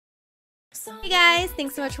Hey guys,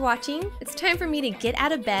 thanks so much for watching. It's time for me to get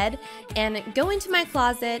out of bed and go into my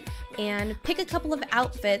closet and pick a couple of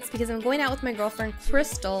outfits because I'm going out with my girlfriend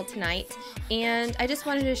Crystal tonight, and I just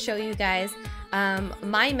wanted to show you guys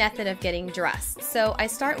my method of getting dressed. So I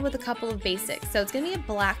start with a couple of basics. So it's gonna be a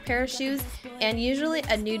black pair of shoes and usually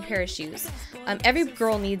a nude pair of shoes. Every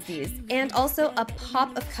girl needs these, and also a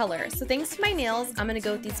pop of color. So thanks to my nails, I'm gonna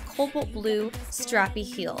go with these cobalt blue strappy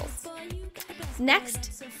heels.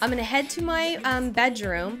 Next, I'm going to head to my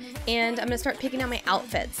bedroom and I'm going to start picking out my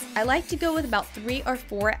outfits. I like to go with about 3 or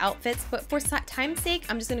 4 outfits, but for time's sake,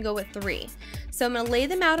 I'm just going to go with 3. So I'm going to lay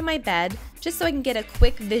them out on my bed just so I can get a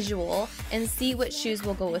quick visual and see what shoes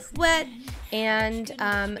will go with what, and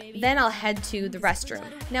then I'll head to the restroom.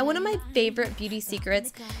 Now, one of my favorite beauty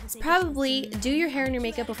secrets is probably do your hair and your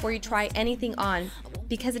makeup before you try anything on,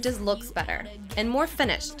 because it just looks better and more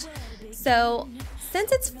finished. So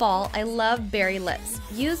since it's fall, I love berry lips.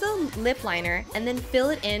 Use a lip liner and then fill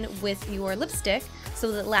it in with your lipstick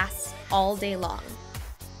so that it lasts all day long.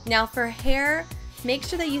 Now for hair, make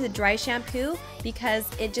sure that you use a dry shampoo because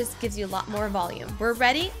it just gives you a lot more volume. We're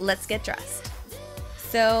ready, let's get dressed.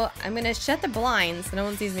 So I'm gonna shut the blinds so no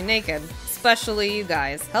one sees me naked, especially you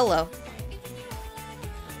guys. Hello.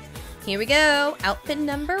 Here we go, outfit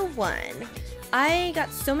number 1. I got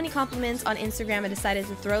so many compliments on Instagram, I decided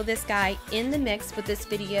to throw this guy in the mix with this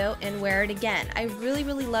video and wear it again. I really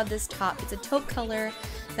love this top. It's a taupe color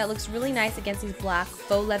that looks really nice against these black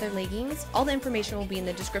faux leather leggings. All the information will be in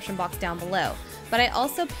the description box down below. But I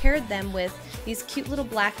also paired them with these cute little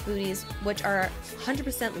black booties, which are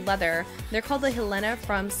 100% leather. They're called the Helena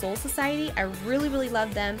from Soul Society. I really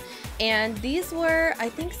love them. And these were, I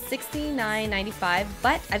think, $69.95,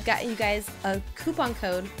 but I've got you guys a coupon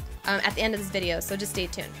code at the end of this video, so just stay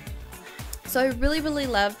tuned. So I really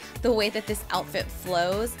love the way that this outfit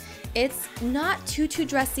flows. It's not too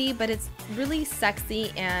dressy, but it's really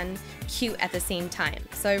sexy and cute at the same time.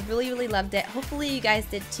 So I really loved it. Hopefully you guys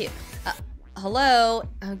did too. Hello,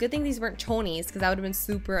 good thing these weren't chonies because that would have been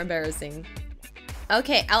super embarrassing.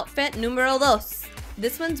 Okay, outfit numero 2.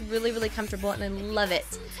 This one's really comfortable and I love it.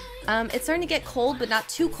 It's starting to get cold, but not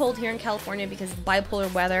too cold here in California because of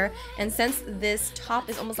bipolar weather. And since this top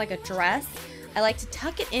is almost like a dress, I like to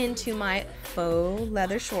tuck it into my faux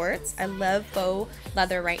leather shorts. I love faux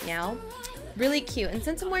leather right now. Really cute. And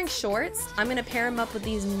since I'm wearing shorts, I'm going to pair them up with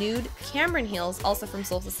these nude Cameron heels, also from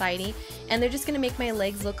Soul Society. And they're just going to make my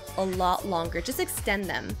legs look a lot longer. Just extend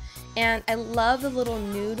them. And I love the little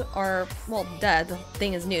nude, or, well, the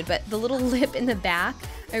thing is nude, but the little lip in the back.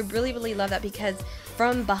 I really love that because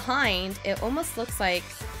from behind, it almost looks like,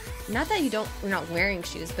 not that you're not wearing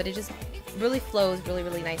shoes, but it just really flows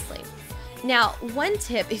really nicely. Now, one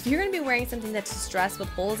tip, if you're going to be wearing something that's distressed with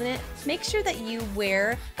holes in it, make sure that you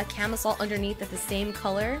wear a camisole underneath that's the same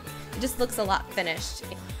color. It just looks a lot finished.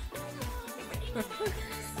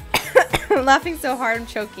 I'm laughing so hard I'm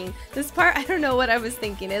choking. This part, I don't know what I was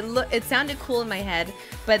thinking. It sounded cool in my head,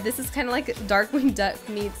 but this is kind of like Darkwing Duck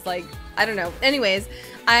meets, like, I don't know. Anyways,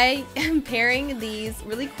 I am pairing these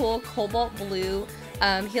really cool cobalt blue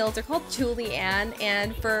heels. They're called Julianne,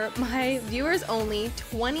 and for my viewers only,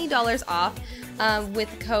 $20 off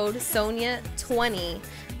with code Sonia20.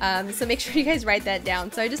 So make sure you guys write that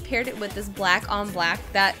down. So I just paired it with this black on black.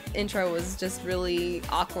 That intro was just really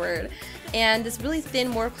awkward. And this really thin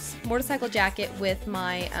motorcycle jacket with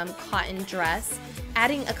my cotton dress.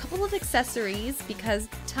 Adding a couple of accessories because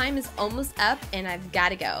time is almost up and I've got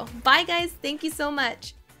to go. Bye guys, thank you so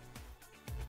much.